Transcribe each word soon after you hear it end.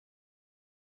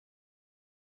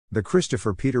The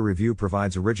Christopher Peter Review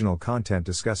provides original content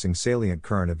discussing salient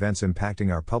current events impacting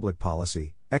our public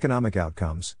policy, economic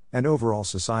outcomes, and overall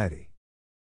society.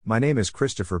 My name is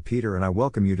Christopher Peter and I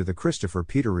welcome you to the Christopher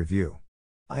Peter Review.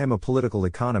 I am a political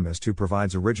economist who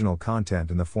provides original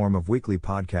content in the form of weekly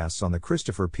podcasts on the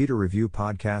Christopher Peter Review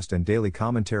podcast and daily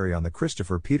commentary on the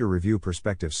Christopher Peter Review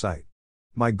Perspective site.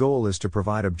 My goal is to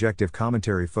provide objective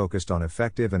commentary focused on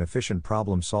effective and efficient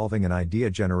problem solving and idea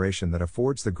generation that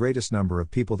affords the greatest number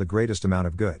of people the greatest amount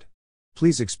of good.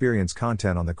 Please experience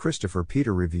content on the Christopher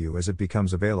Peter Review as it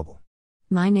becomes available.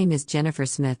 My name is Jennifer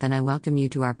Smith and I welcome you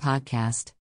to our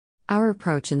podcast. Our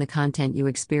approach in the content you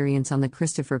experience on the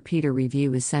Christopher Peter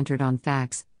Review is centered on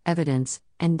facts, evidence,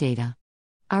 and data.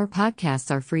 Our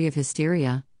podcasts are free of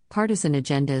hysteria, partisan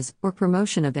agendas, or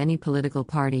promotion of any political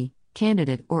party,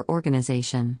 candidate, or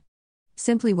organization.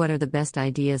 Simply what are the best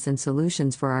ideas and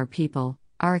solutions for our people,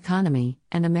 our economy,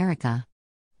 and America.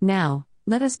 Now,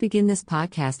 let us begin this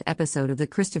podcast episode of the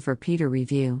Christopher Peter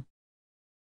Review.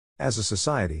 As a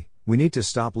society, we need to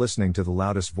stop listening to the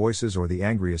loudest voices or the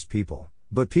angriest people,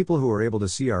 but people who are able to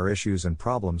see our issues and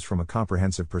problems from a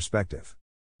comprehensive perspective.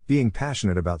 Being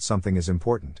passionate about something is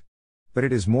important. But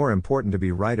it is more important to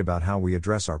be right about how we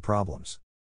address our problems.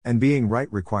 And being right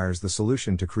requires the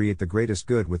solution to create the greatest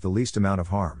good with the least amount of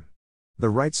harm.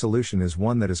 The right solution is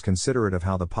one that is considerate of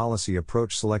how the policy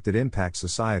approach selected impacts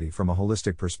society from a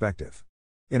holistic perspective.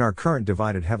 In our current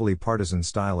divided, heavily partisan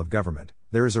style of government,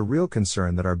 there is a real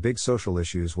concern that our big social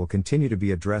issues will continue to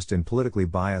be addressed in politically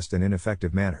biased and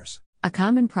ineffective manners. A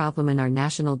common problem in our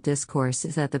national discourse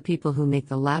is that the people who make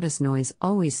the loudest noise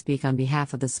always speak on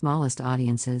behalf of the smallest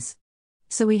audiences.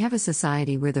 So we have a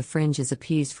society where the fringe is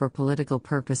appeased for political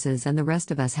purposes and the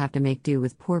rest of us have to make do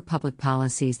with poor public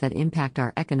policies that impact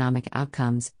our economic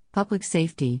outcomes, public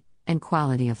safety, and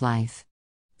quality of life.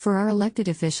 For our elected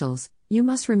officials, you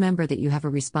must remember that you have a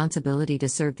responsibility to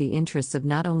serve the interests of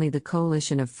not only the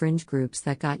coalition of fringe groups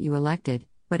that got you elected,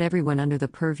 but everyone under the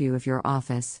purview of your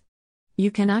office.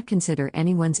 You cannot consider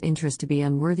anyone's interest to be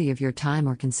unworthy of your time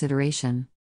or consideration.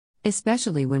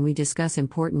 Especially when we discuss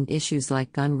important issues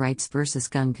like gun rights versus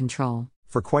gun control.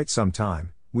 For quite some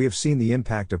time, we have seen the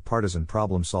impact of partisan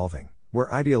problem solving,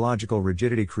 where ideological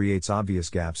rigidity creates obvious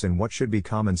gaps in what should be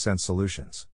common sense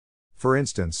solutions. For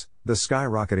instance, the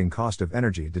skyrocketing cost of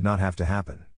energy did not have to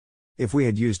happen. If we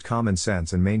had used common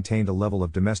sense and maintained a level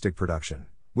of domestic production,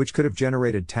 which could have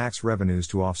generated tax revenues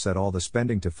to offset all the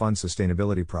spending to fund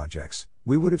sustainability projects,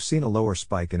 we would have seen a lower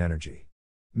spike in energy.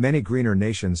 Many greener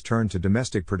nations turned to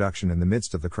domestic production in the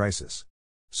midst of the crisis.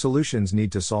 Solutions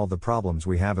need to solve the problems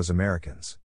we have as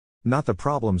Americans. Not the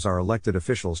problems our elected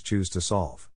officials choose to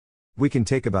solve. We can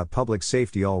take about public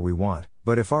safety all we want,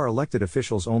 but if our elected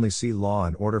officials only see law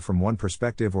and order from one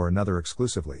perspective or another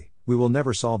exclusively, we will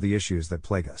never solve the issues that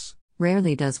plague us.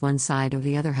 Rarely does one side or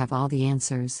the other have all the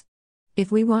answers.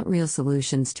 If we want real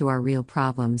solutions to our real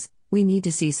problems, we need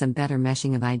to see some better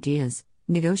meshing of ideas,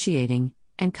 negotiating,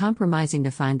 and compromising to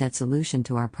find that solution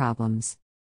to our problems.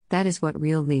 That is what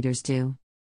real leaders do.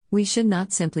 We should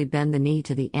not simply bend the knee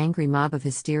to the angry mob of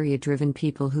hysteria-driven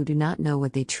people who do not know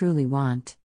what they truly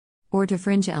want. Or to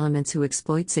fringe elements who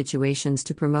exploit situations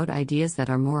to promote ideas that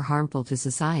are more harmful to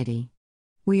society.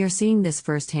 We are seeing this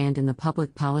firsthand in the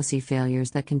public policy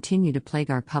failures that continue to plague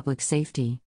our public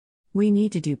safety. We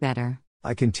need to do better.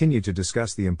 I continue to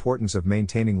discuss the importance of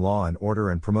maintaining law and order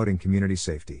and promoting community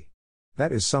safety.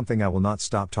 That is something I will not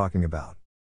stop talking about.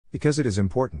 Because it is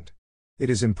important. It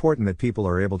is important that people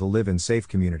are able to live in safe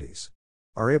communities.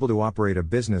 Are able to operate a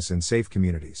business in safe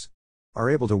communities. Are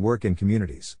able to work in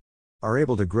communities. Are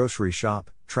able to grocery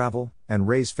shop, travel, and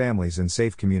raise families in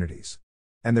safe communities.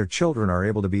 And their children are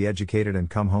able to be educated and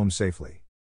come home safely.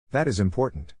 That is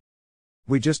important.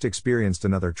 We just experienced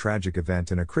another tragic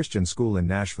event in a Christian school in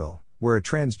Nashville, where a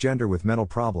transgender with mental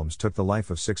problems took the life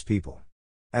of 6 people.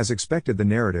 As expected, the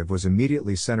narrative was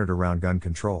immediately centered around gun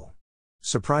control.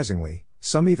 Surprisingly,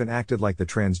 some even acted like the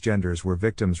transgenders were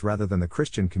victims rather than the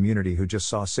Christian community who just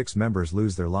saw 6 members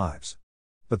lose their lives.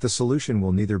 But the solution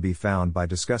will neither be found by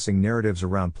discussing narratives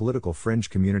around political fringe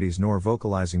communities nor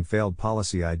vocalizing failed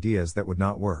policy ideas that would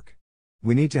not work.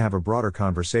 We need to have a broader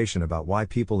conversation about why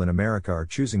people in America are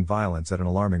choosing violence at an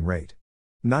alarming rate.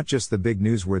 Not just the big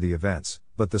newsworthy events,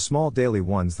 but the small daily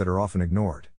ones that are often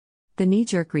ignored. The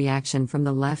knee-jerk reaction from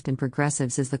the left and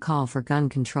progressives is the call for gun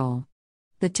control.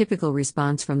 The typical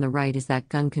response from the right is that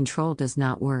gun control does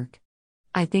not work.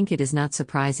 I think it is not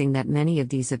surprising that many of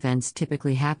these events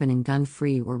typically happen in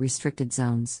gun-free or restricted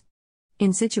zones.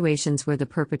 In situations where the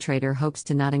perpetrator hopes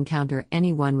to not encounter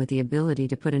anyone with the ability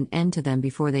to put an end to them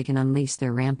before they can unleash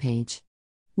their rampage.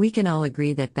 We can all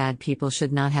agree that bad people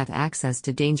should not have access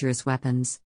to dangerous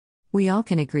weapons. We all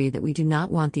can agree that we do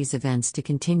not want these events to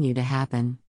continue to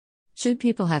happen. Should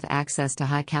people have access to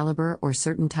high caliber or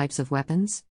certain types of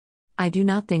weapons? I do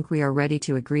not think we are ready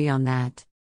to agree on that.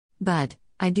 But,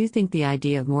 I do think the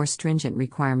idea of more stringent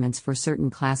requirements for certain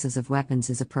classes of weapons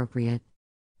is appropriate.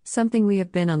 Something we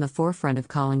have been on the forefront of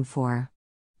calling for.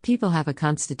 People have a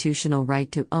constitutional right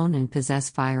to own and possess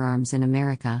firearms in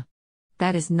America.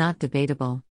 That is not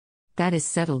debatable. That is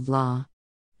settled law.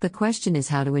 The question is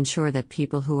how to ensure that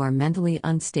people who are mentally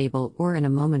unstable or in a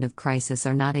moment of crisis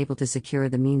are not able to secure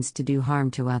the means to do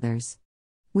harm to others.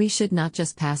 We should not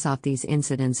just pass off these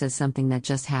incidents as something that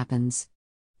just happens.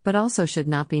 But also should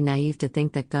not be naive to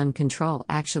think that gun control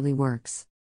actually works.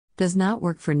 Does not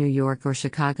work for New York or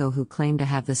Chicago, who claim to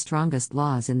have the strongest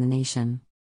laws in the nation.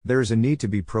 There is a need to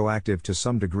be proactive to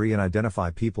some degree and identify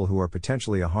people who are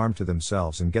potentially a harm to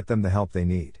themselves and get them the help they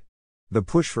need. The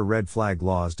push for red flag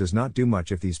laws does not do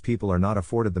much if these people are not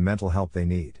afforded the mental help they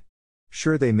need.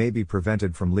 Sure, they may be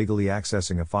prevented from legally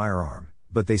accessing a firearm,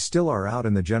 but they still are out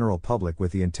in the general public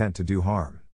with the intent to do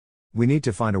harm. We need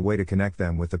to find a way to connect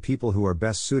them with the people who are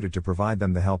best suited to provide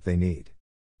them the help they need.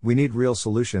 We need real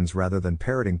solutions rather than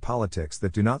parroting politics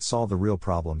that do not solve the real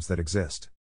problems that exist.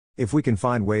 If we can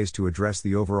find ways to address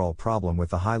the overall problem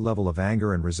with the high level of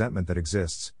anger and resentment that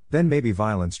exists, then maybe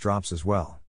violence drops as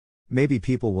well. Maybe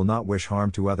people will not wish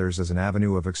harm to others as an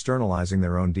avenue of externalizing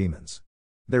their own demons.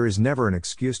 There is never an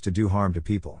excuse to do harm to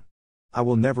people. I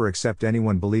will never accept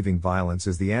anyone believing violence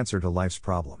is the answer to life's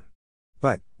problem.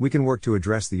 But, we can work to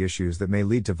address the issues that may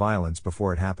lead to violence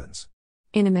before it happens.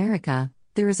 In America,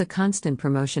 there is a constant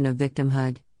promotion of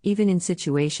victimhood, even in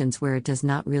situations where it does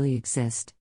not really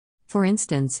exist. For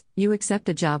instance, you accept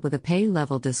a job with a pay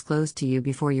level disclosed to you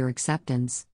before your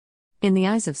acceptance. In the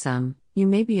eyes of some, you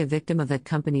may be a victim of that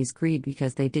company's greed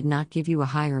because they did not give you a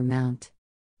higher amount.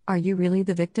 Are you really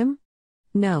the victim?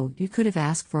 No, you could have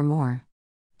asked for more.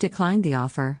 Declined the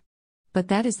offer. But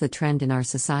that is the trend in our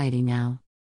society now.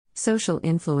 Social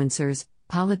influencers,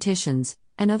 politicians,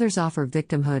 and others offer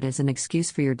victimhood as an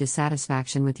excuse for your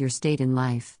dissatisfaction with your state in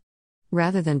life,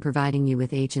 rather than providing you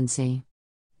with agency.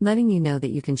 Letting you know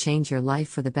that you can change your life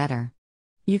for the better.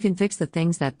 You can fix the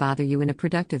things that bother you in a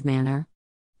productive manner.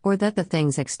 Or that the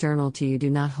things external to you do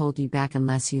not hold you back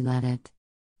unless you let it.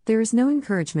 There is no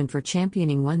encouragement for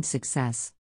championing one's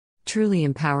success. Truly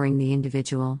empowering the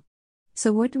individual.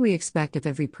 So what do we expect if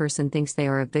every person thinks they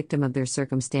are a victim of their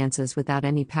circumstances without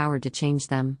any power to change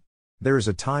them? There is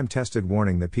a time-tested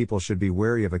warning that people should be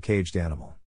wary of a caged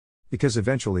animal. Because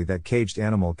eventually that caged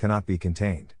animal cannot be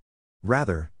contained.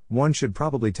 Rather, one should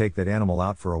probably take that animal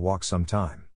out for a walk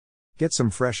sometime. Get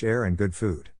some fresh air and good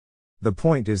food. The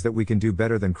point is that we can do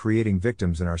better than creating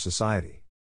victims in our society.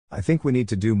 I think we need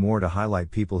to do more to highlight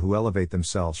people who elevate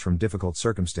themselves from difficult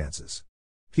circumstances.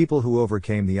 People who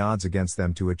overcame the odds against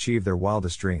them to achieve their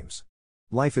wildest dreams.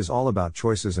 Life is all about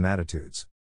choices and attitudes.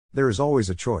 There is always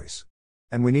a choice.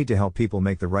 And we need to help people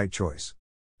make the right choice.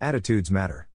 Attitudes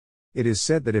matter. It is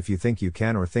said that if you think you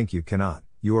can or think you cannot,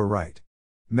 you are right.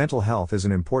 Mental health is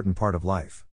an important part of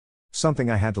life.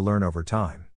 Something I had to learn over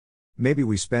time. Maybe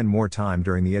we spend more time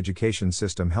during the education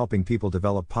system helping people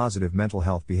develop positive mental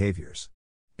health behaviors.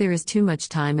 There is too much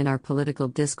time in our political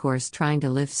discourse trying to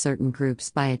lift certain groups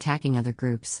by attacking other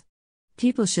groups.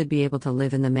 People should be able to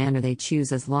live in the manner they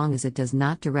choose as long as it does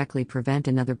not directly prevent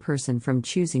another person from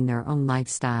choosing their own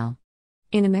lifestyle.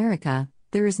 In America,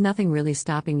 there is nothing really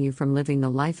stopping you from living the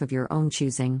life of your own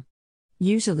choosing.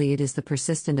 Usually it is the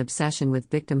persistent obsession with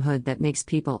victimhood that makes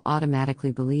people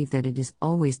automatically believe that it is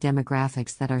always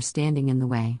demographics that are standing in the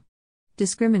way.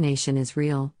 Discrimination is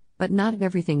real, but not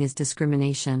everything is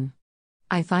discrimination.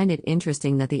 I find it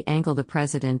interesting that the angle the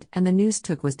president and the news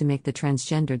took was to make the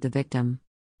transgendered the victim.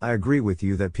 I agree with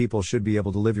you that people should be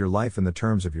able to live your life in the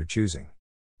terms of your choosing.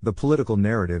 The political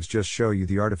narratives just show you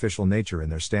the artificial nature in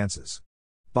their stances.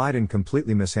 Biden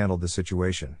completely mishandled the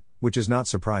situation, which is not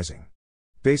surprising.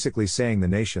 Basically saying the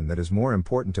nation that is more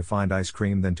important to find ice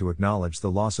cream than to acknowledge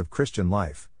the loss of Christian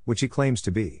life, which he claims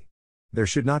to be. There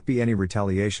should not be any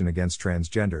retaliation against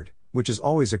transgendered, which is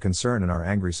always a concern in our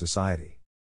angry society.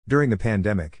 During the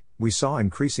pandemic, we saw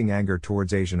increasing anger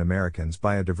towards Asian Americans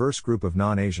by a diverse group of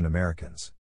non-Asian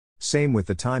Americans. Same with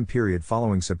the time period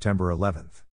following September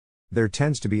 11th. There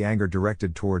tends to be anger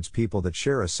directed towards people that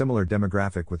share a similar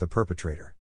demographic with the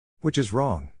perpetrator. Which is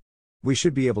wrong. We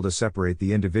should be able to separate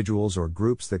the individuals or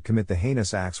groups that commit the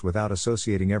heinous acts without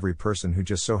associating every person who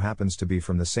just so happens to be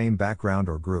from the same background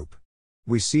or group.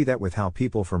 We see that with how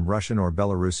people from Russian or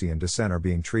Belarusian descent are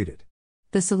being treated.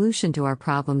 The solution to our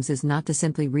problems is not to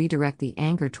simply redirect the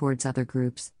anger towards other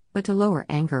groups, but to lower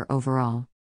anger overall.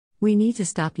 We need to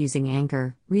stop using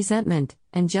anger, resentment,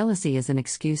 and jealousy as an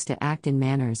excuse to act in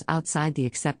manners outside the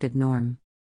accepted norm.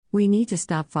 We need to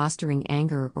stop fostering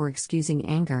anger or excusing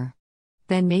anger.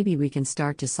 Then maybe we can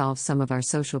start to solve some of our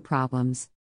social problems.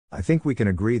 I think we can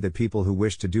agree that people who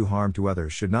wish to do harm to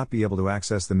others should not be able to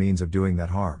access the means of doing that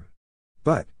harm.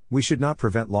 But, we should not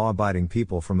prevent law-abiding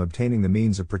people from obtaining the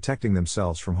means of protecting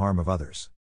themselves from harm of others.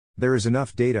 There is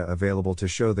enough data available to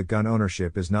show that gun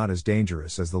ownership is not as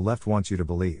dangerous as the left wants you to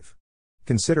believe.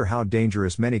 Consider how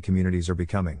dangerous many communities are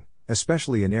becoming,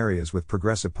 especially in areas with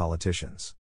progressive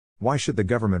politicians. Why should the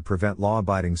government prevent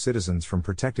law-abiding citizens from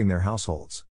protecting their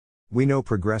households? We know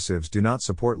progressives do not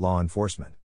support law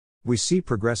enforcement. We see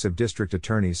progressive district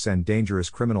attorneys send dangerous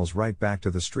criminals right back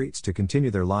to the streets to continue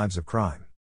their lives of crime.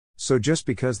 So just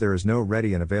because there is no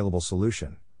ready and available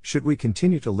solution, should we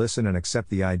continue to listen and accept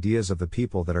the ideas of the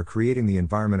people that are creating the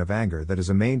environment of anger that is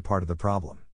a main part of the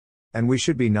problem? And we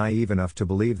should be naive enough to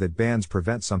believe that bans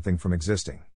prevent something from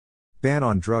existing. Ban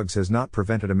on drugs has not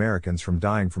prevented Americans from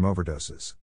dying from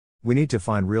overdoses. We need to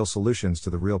find real solutions to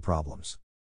the real problems.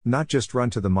 Not just run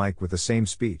to the mic with the same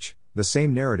speech, the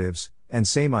same narratives, and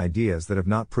same ideas that have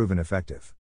not proven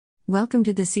effective. Welcome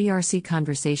to the CRC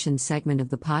Conversations segment of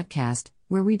the podcast,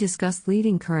 where we discuss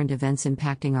leading current events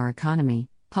impacting our economy,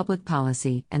 public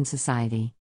policy, and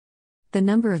society. The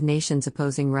number of nations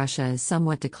opposing Russia is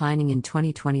somewhat declining in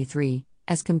 2023,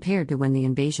 as compared to when the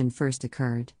invasion first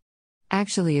occurred.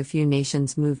 Actually, a few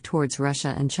nations moved towards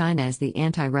Russia and China as the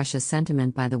anti-Russia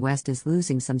sentiment by the West is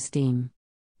losing some steam.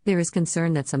 There is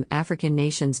concern that some African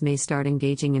nations may start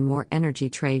engaging in more energy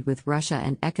trade with Russia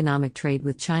and economic trade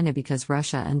with China because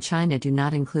Russia and China do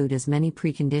not include as many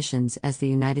preconditions as the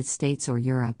United States or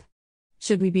Europe.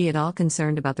 Should we be at all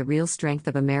concerned about the real strength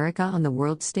of America on the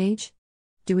world stage?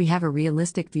 Do we have a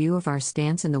realistic view of our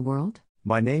stance in the world?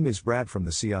 My name is Brad from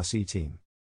the CRC team.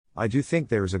 I do think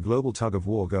there is a global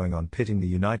tug-of-war going on pitting the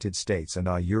United States and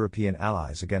our European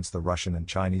allies against the Russian and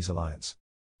Chinese alliance.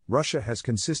 Russia has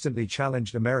consistently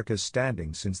challenged America's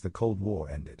standing since the Cold War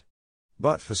ended.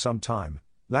 But for some time,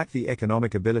 lacked the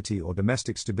economic ability or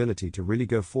domestic stability to really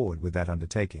go forward with that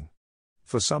undertaking.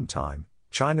 For some time,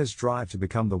 China's drive to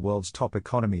become the world's top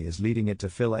economy is leading it to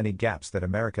fill any gaps that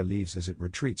America leaves as it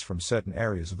retreats from certain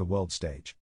areas of the world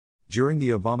stage. During the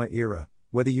Obama era,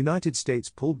 where the United States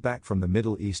pulled back from the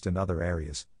Middle East and other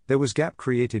areas, there was gap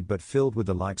created but filled with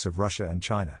the likes of Russia and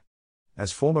China.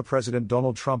 As former President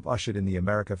Donald Trump ushered in the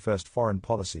America First foreign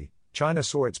policy, China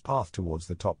saw its path towards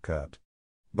the top curbed.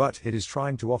 But it is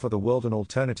trying to offer the world an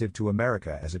alternative to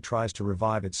America as it tries to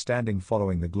revive its standing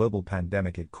following the global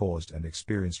pandemic it caused and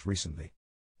experienced recently.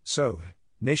 So,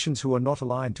 nations who are not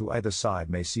aligned to either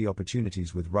side may see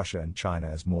opportunities with Russia and China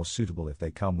as more suitable if they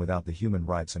come without the human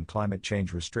rights and climate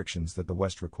change restrictions that the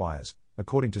West requires,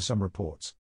 according to some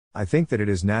reports. I think that it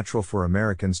is natural for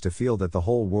Americans to feel that the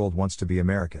whole world wants to be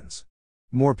Americans.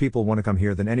 More people want to come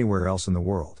here than anywhere else in the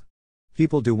world.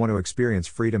 People do want to experience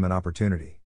freedom and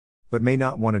opportunity. But may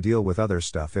not want to deal with other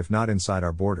stuff if not inside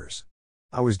our borders.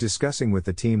 I was discussing with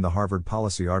the team the Harvard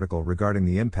Policy article regarding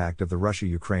the impact of the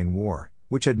Russia-Ukraine war,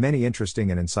 which had many interesting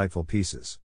and insightful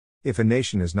pieces. If a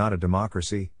nation is not a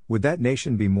democracy, would that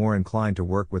nation be more inclined to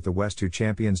work with the West who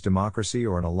champions democracy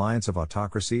or an alliance of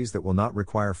autocracies that will not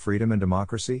require freedom and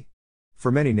democracy?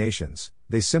 For many nations,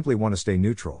 they simply want to stay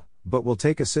neutral, but will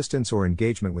take assistance or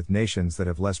engagement with nations that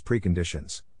have less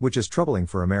preconditions, which is troubling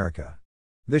for America.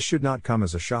 This should not come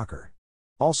as a shocker.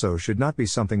 Also should not be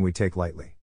something we take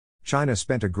lightly. China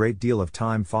spent a great deal of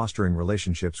time fostering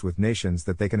relationships with nations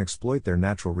that they can exploit their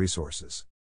natural resources.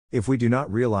 If we do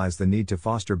not realize the need to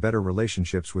foster better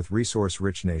relationships with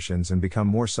resource-rich nations and become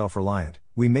more self-reliant,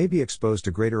 we may be exposed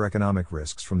to greater economic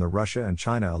risks from the Russia and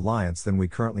China alliance than we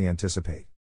currently anticipate.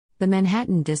 The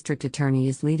Manhattan District Attorney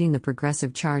is leading the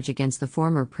progressive charge against the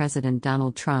former President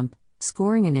Donald Trump,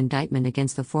 scoring an indictment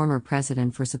against the former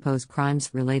president for supposed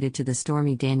crimes related to the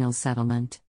Stormy Daniels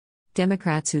settlement.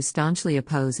 Democrats who staunchly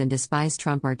oppose and despise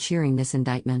Trump are cheering this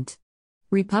indictment.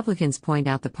 Republicans point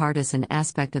out the partisan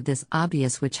aspect of this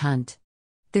obvious witch hunt.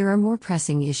 There are more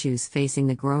pressing issues facing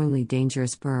the growingly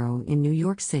dangerous borough in New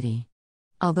York City.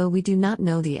 Although we do not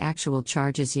know the actual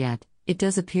charges yet, it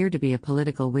does appear to be a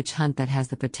political witch hunt that has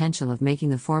the potential of making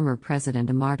the former president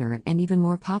a martyr and even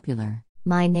more popular.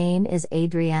 My name is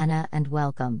Adriana and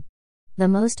welcome. The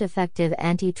most effective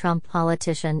anti-Trump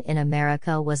politician in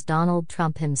America was Donald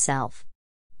Trump himself.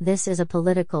 This is a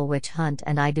political witch hunt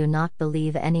and I do not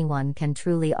believe anyone can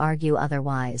truly argue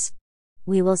otherwise.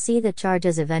 We will see the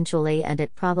charges eventually and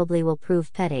it probably will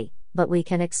prove petty, but we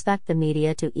can expect the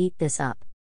media to eat this up.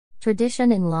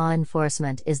 Tradition in law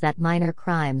enforcement is that minor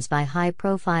crimes by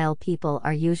high-profile people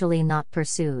are usually not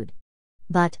pursued.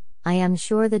 But, I am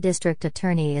sure the district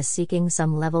attorney is seeking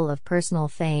some level of personal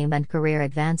fame and career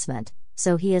advancement,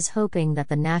 so he is hoping that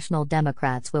the National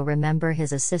Democrats will remember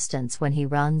his assistance when he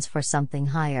runs for something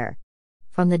higher.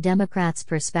 From the Democrats'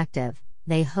 perspective,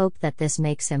 they hope that this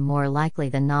makes him more likely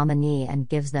the nominee and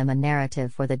gives them a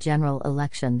narrative for the general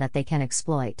election that they can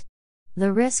exploit.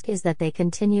 The risk is that they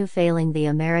continue failing the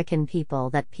American people,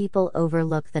 that people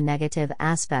overlook the negative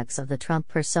aspects of the Trump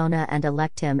persona and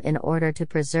elect him in order to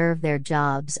preserve their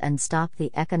jobs and stop the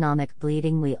economic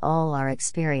bleeding we all are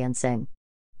experiencing.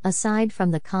 Aside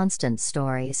from the constant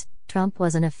stories, Trump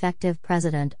was an effective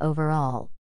president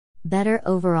overall. Better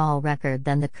overall record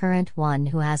than the current one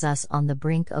who has us on the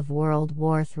brink of World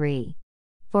War III.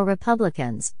 For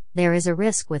Republicans, there is a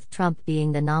risk with Trump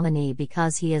being the nominee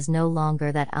because he is no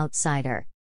longer that outsider.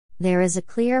 There is a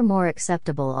clear, more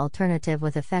acceptable alternative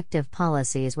with effective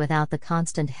policies without the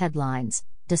constant headlines,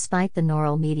 despite the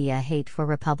neural media hate for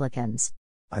Republicans.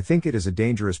 I think it is a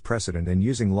dangerous precedent in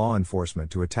using law enforcement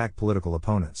to attack political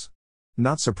opponents.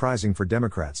 Not surprising for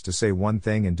Democrats to say one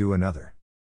thing and do another.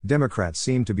 Democrats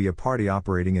seem to be a party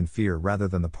operating in fear rather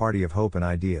than the party of hope and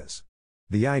ideas.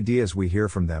 The ideas we hear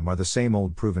from them are the same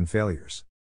old proven failures.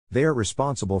 They are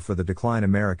responsible for the decline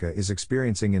America is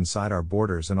experiencing inside our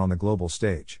borders and on the global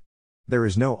stage. There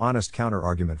is no honest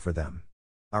counter-argument for them.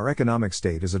 Our economic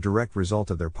state is a direct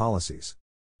result of their policies.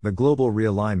 The global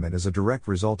realignment is a direct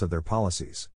result of their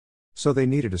policies. So they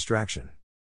need a distraction.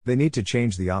 They need to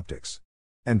change the optics.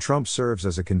 And Trump serves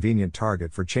as a convenient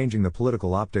target for changing the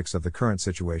political optics of the current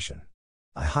situation.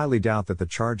 I highly doubt that the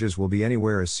charges will be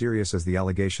anywhere as serious as the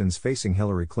allegations facing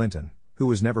Hillary Clinton, who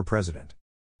was never president.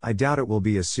 I doubt it will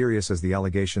be as serious as the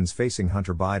allegations facing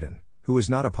Hunter Biden, who is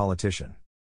not a politician.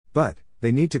 But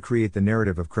they need to create the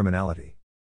narrative of criminality.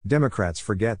 Democrats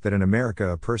forget that in America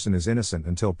a person is innocent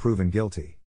until proven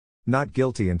guilty. Not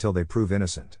guilty until they prove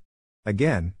innocent.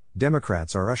 Again,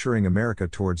 Democrats are ushering America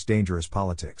towards dangerous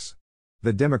politics.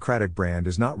 The Democratic brand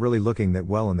is not really looking that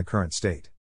well in the current state.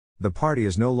 The party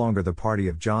is no longer the party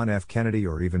of John F. Kennedy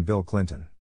or even Bill Clinton.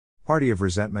 Party of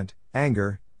resentment,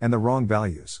 anger, and the wrong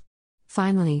values.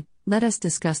 Finally, let us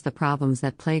discuss the problems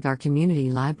that plague our community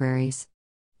libraries.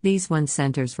 These once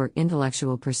centers for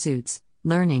intellectual pursuits,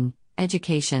 learning,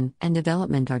 education, and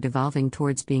development are devolving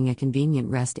towards being a convenient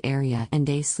rest area and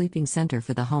day sleeping center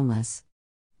for the homeless.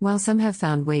 While some have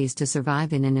found ways to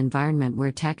survive in an environment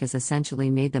where tech has essentially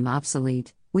made them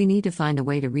obsolete, we need to find a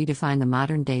way to redefine the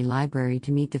modern-day library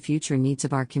to meet the future needs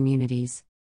of our communities.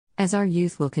 As our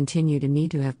youth will continue to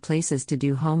need to have places to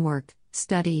do homework,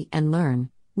 study, and learn,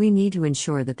 we need to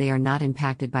ensure that they are not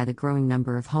impacted by the growing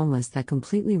number of homeless that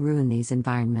completely ruin these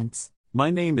environments. My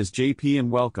name is JP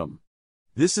and welcome.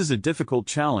 This is a difficult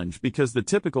challenge because the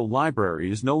typical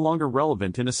library is no longer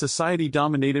relevant in a society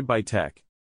dominated by tech.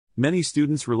 Many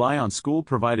students rely on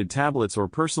school-provided tablets or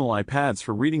personal iPads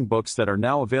for reading books that are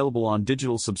now available on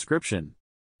digital subscription.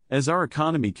 As our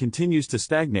economy continues to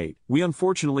stagnate, we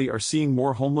unfortunately are seeing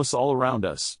more homeless all around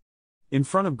us. In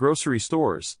front of grocery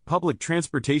stores, public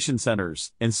transportation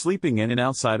centers, and sleeping in and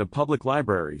outside of public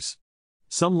libraries.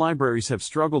 Some libraries have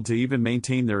struggled to even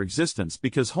maintain their existence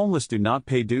because homeless do not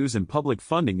pay dues and public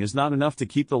funding is not enough to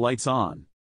keep the lights on.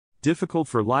 Difficult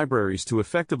for libraries to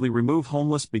effectively remove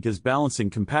homeless because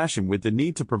balancing compassion with the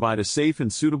need to provide a safe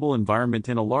and suitable environment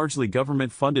in a largely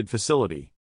government-funded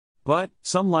facility. But,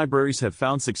 some libraries have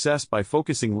found success by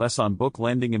focusing less on book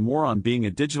lending and more on being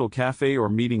a digital cafe or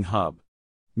meeting hub.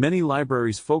 Many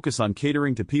libraries focus on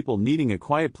catering to people needing a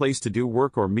quiet place to do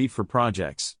work or meet for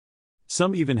projects.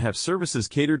 Some even have services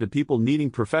catered to people needing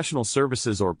professional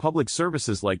services or public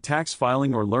services like tax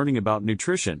filing or learning about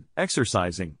nutrition,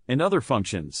 exercising, and other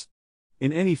functions.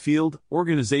 In any field,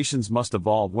 organizations must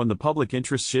evolve when the public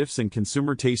interest shifts and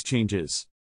consumer taste changes.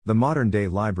 The modern-day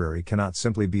library cannot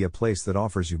simply be a place that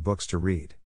offers you books to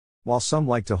read. While some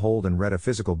like to hold and read a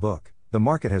physical book, the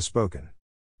market has spoken.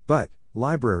 But,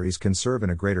 libraries can serve in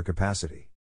a greater capacity.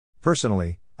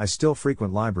 Personally, I still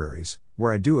frequent libraries,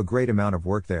 where I do a great amount of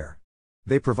work there.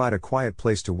 They provide a quiet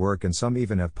place to work and some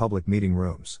even have public meeting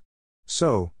rooms.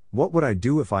 So, what would I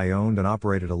do if I owned and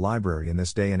operated a library in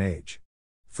this day and age?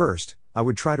 First, I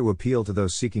would try to appeal to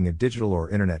those seeking a digital or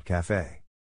internet cafe.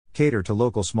 Cater to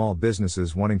local small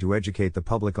businesses wanting to educate the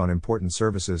public on important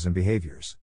services and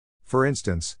behaviors. For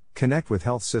instance, connect with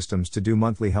health systems to do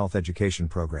monthly health education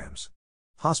programs.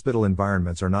 Hospital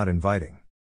environments are not inviting.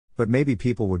 But maybe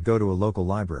people would go to a local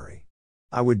library.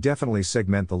 I would definitely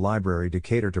segment the library to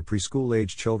cater to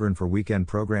preschool-age children for weekend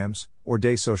programs, or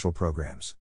day social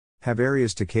programs. Have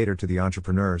areas to cater to the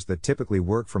entrepreneurs that typically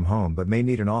work from home but may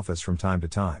need an office from time to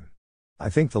time. I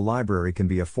think the library can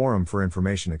be a forum for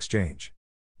information exchange.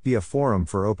 be a forum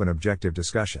for open objective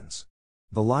discussions.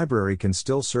 The library can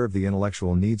still serve the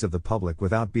intellectual needs of the public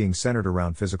without being centered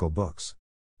around physical books.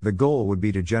 The goal would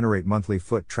be to generate monthly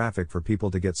foot traffic for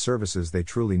people to get services they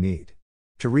truly need.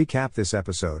 To recap this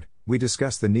episode, we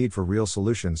discussed the need for real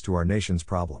solutions to our nation's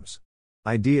problems.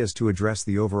 Ideas to address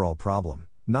the overall problem,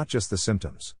 not just the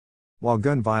symptoms. While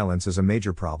gun violence is a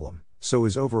major problem, so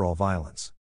is overall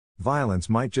violence. Violence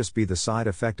might just be the side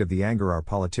effect of the anger our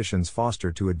politicians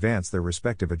foster to advance their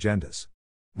respective agendas.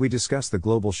 We discussed the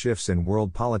global shifts in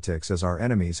world politics as our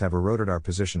enemies have eroded our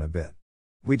position a bit.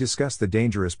 We discussed the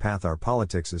dangerous path our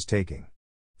politics is taking.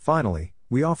 Finally,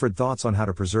 we offered thoughts on how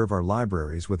to preserve our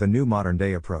libraries with a new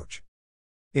modern-day approach.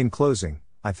 In closing,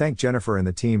 I thank Jennifer and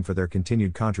the team for their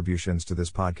continued contributions to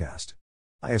this podcast.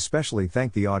 I especially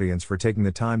thank the audience for taking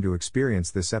the time to experience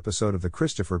this episode of the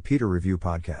Christopher Peter Review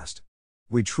Podcast.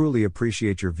 We truly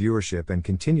appreciate your viewership and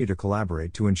continue to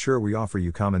collaborate to ensure we offer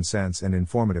you common sense and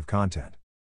informative content.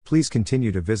 Please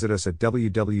continue to visit us at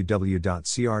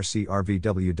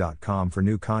www.crcrvw.com for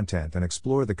new content and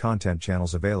explore the content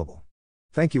channels available.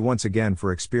 Thank you once again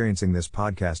for experiencing this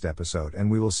podcast episode, and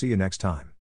we will see you next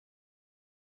time.